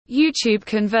YouTube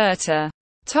Converter.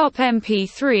 Top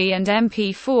MP3 and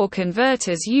MP4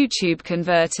 converters. YouTube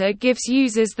Converter gives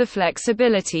users the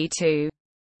flexibility to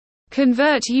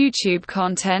convert YouTube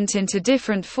content into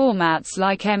different formats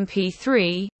like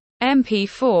MP3,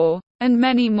 MP4, and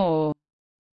many more.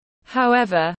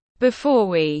 However, before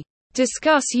we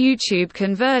discuss YouTube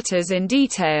converters in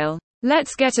detail,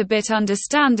 let's get a bit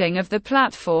understanding of the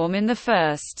platform in the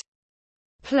first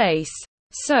place.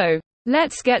 So,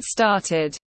 let's get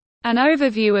started. An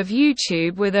overview of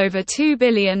YouTube. With over 2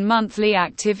 billion monthly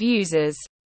active users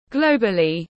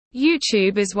globally,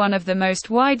 YouTube is one of the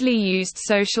most widely used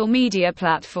social media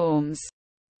platforms.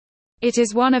 It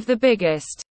is one of the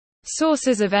biggest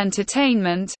sources of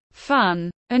entertainment,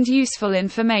 fun, and useful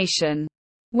information.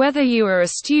 Whether you are a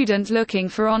student looking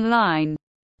for online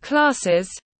classes,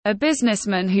 a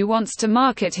businessman who wants to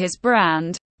market his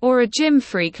brand, or a gym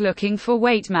freak looking for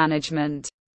weight management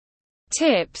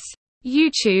tips,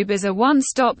 YouTube is a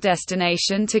one-stop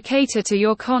destination to cater to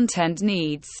your content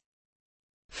needs.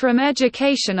 From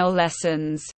educational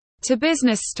lessons to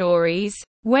business stories,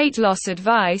 weight loss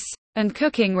advice, and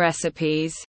cooking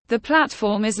recipes, the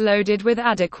platform is loaded with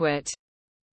adequate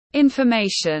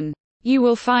information. You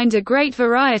will find a great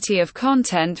variety of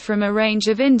content from a range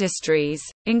of industries,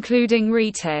 including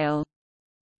retail,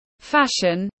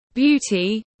 fashion,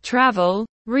 beauty, travel,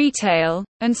 retail,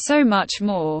 and so much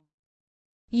more.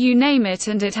 You name it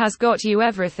and it has got you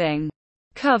everything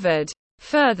covered.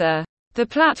 Further, the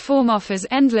platform offers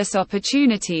endless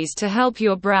opportunities to help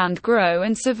your brand grow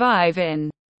and survive in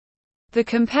the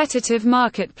competitive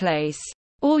marketplace.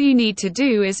 All you need to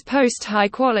do is post high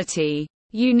quality,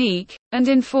 unique, and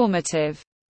informative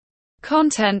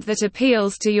content that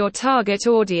appeals to your target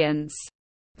audience.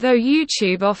 Though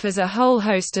YouTube offers a whole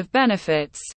host of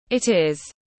benefits, it is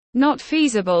not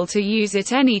feasible to use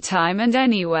it anytime and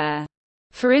anywhere.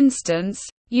 For instance,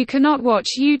 you cannot watch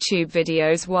YouTube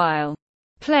videos while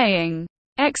playing,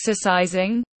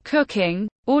 exercising, cooking,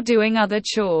 or doing other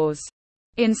chores.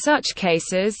 In such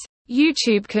cases,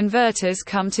 YouTube converters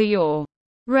come to your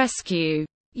rescue.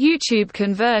 YouTube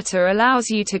Converter allows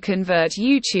you to convert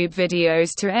YouTube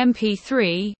videos to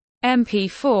MP3,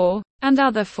 MP4, and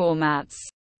other formats.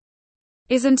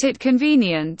 Isn't it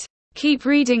convenient? Keep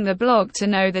reading the blog to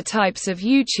know the types of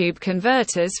YouTube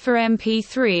converters for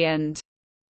MP3 and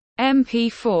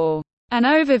MP4. An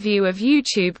overview of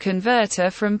YouTube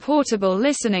Converter from portable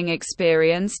listening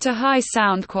experience to high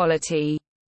sound quality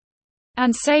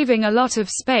and saving a lot of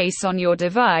space on your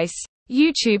device.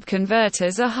 YouTube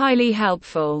converters are highly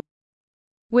helpful.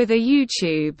 With a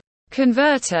YouTube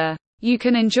converter, you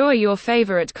can enjoy your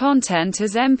favorite content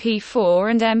as MP4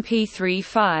 and MP3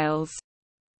 files.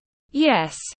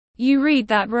 Yes, you read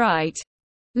that right.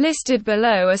 Listed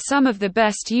below are some of the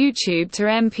best YouTube to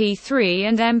MP3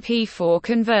 and MP4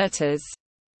 converters.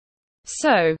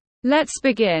 So, let's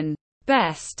begin.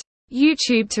 Best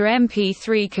YouTube to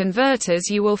MP3 converters.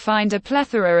 You will find a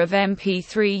plethora of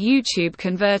MP3 YouTube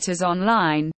converters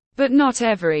online, but not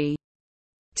every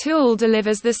tool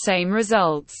delivers the same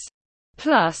results.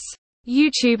 Plus,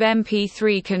 YouTube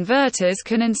MP3 converters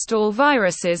can install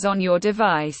viruses on your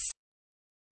device,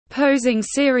 posing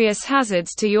serious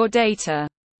hazards to your data.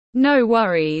 No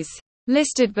worries.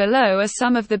 Listed below are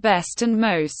some of the best and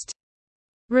most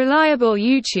reliable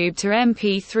YouTube to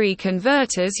MP3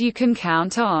 converters you can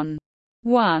count on.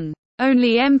 1.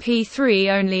 Only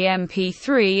MP3. Only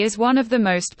MP3 is one of the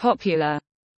most popular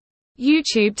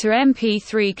YouTube to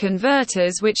MP3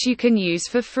 converters which you can use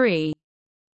for free.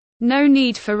 No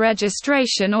need for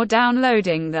registration or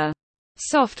downloading the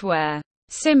software.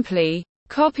 Simply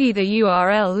copy the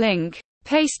URL link,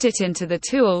 paste it into the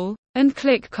tool, and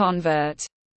click Convert.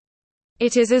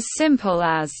 It is as simple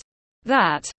as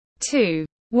that. 2.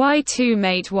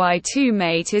 Y2Mate.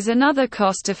 Y2Mate is another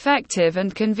cost-effective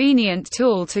and convenient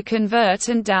tool to convert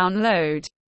and download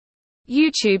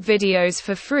YouTube videos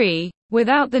for free,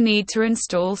 without the need to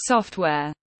install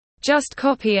software. Just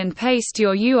copy and paste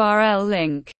your URL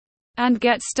link and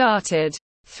get started.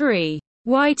 3.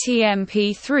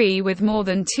 YTMP3. With more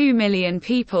than 2 million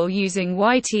people using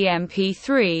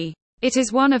YTMP3, it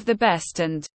is one of the best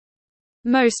and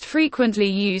most frequently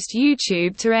used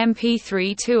YouTube to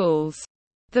MP3 tools.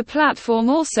 The platform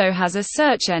also has a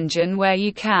search engine where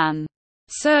you can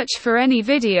search for any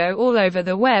video all over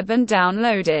the web and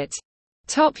download it.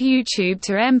 Top YouTube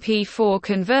to MP4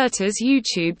 converters.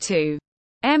 YouTube to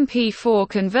MP4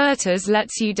 converters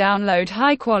lets you download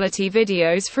high-quality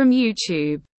videos from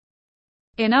YouTube.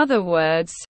 In other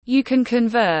words, you can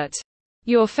convert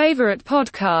your favorite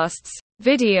podcasts,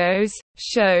 videos,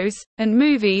 shows, and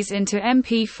movies into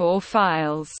MP4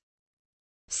 files.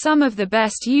 Some of the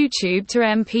best YouTube to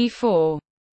MP4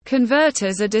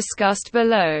 converters are discussed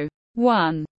below.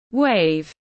 1.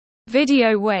 Wave.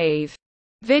 Video. Wave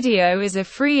Video is a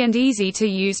free and easy to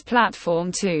use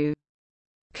platform to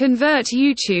convert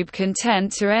YouTube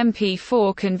content to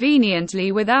MP4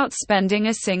 conveniently without spending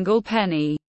a single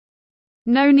penny.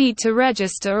 No need to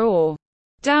register or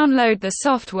download the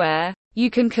software. You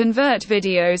can convert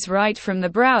videos right from the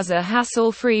browser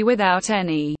hassle-free without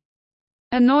any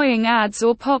annoying ads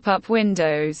or pop-up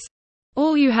windows.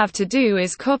 All you have to do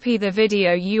is copy the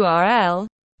video URL,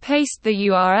 paste the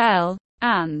URL,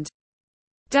 and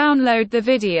download the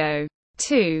video.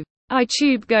 2.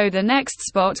 iTube Go. The next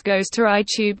spot goes to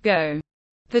iTube Go.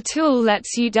 The tool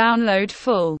lets you download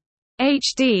full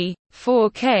HD,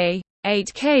 4K,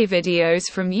 8K videos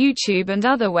from YouTube and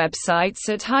other websites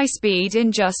at high speed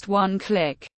in just one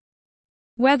click.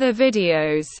 Whether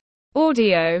videos,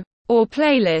 audio, or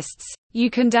playlists, you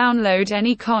can download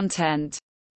any content.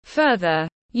 Further,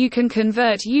 you can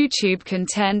convert YouTube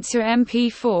content to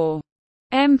MP4,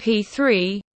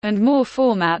 MP3, and more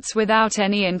formats without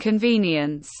any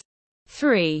inconvenience.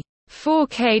 3.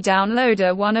 4K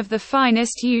Downloader. One of the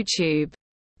finest YouTube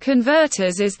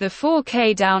converters is the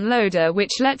 4K downloader,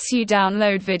 which lets you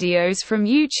download videos from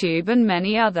YouTube and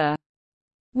many other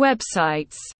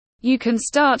websites. You can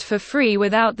start for free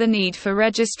without the need for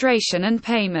registration and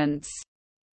payments.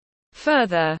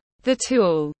 Further, the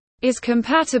tool is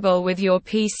compatible with your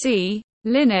PC,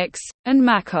 Linux, and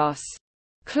macOS.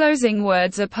 Closing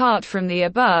words. Apart from the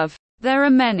above, there are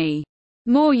many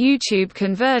more YouTube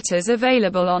converters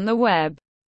available on the web.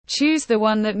 Choose the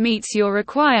one that meets your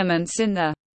requirements in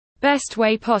the best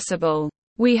way possible.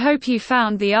 We hope you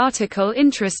found the article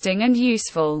interesting and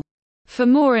useful. For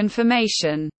more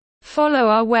information, follow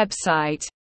our website.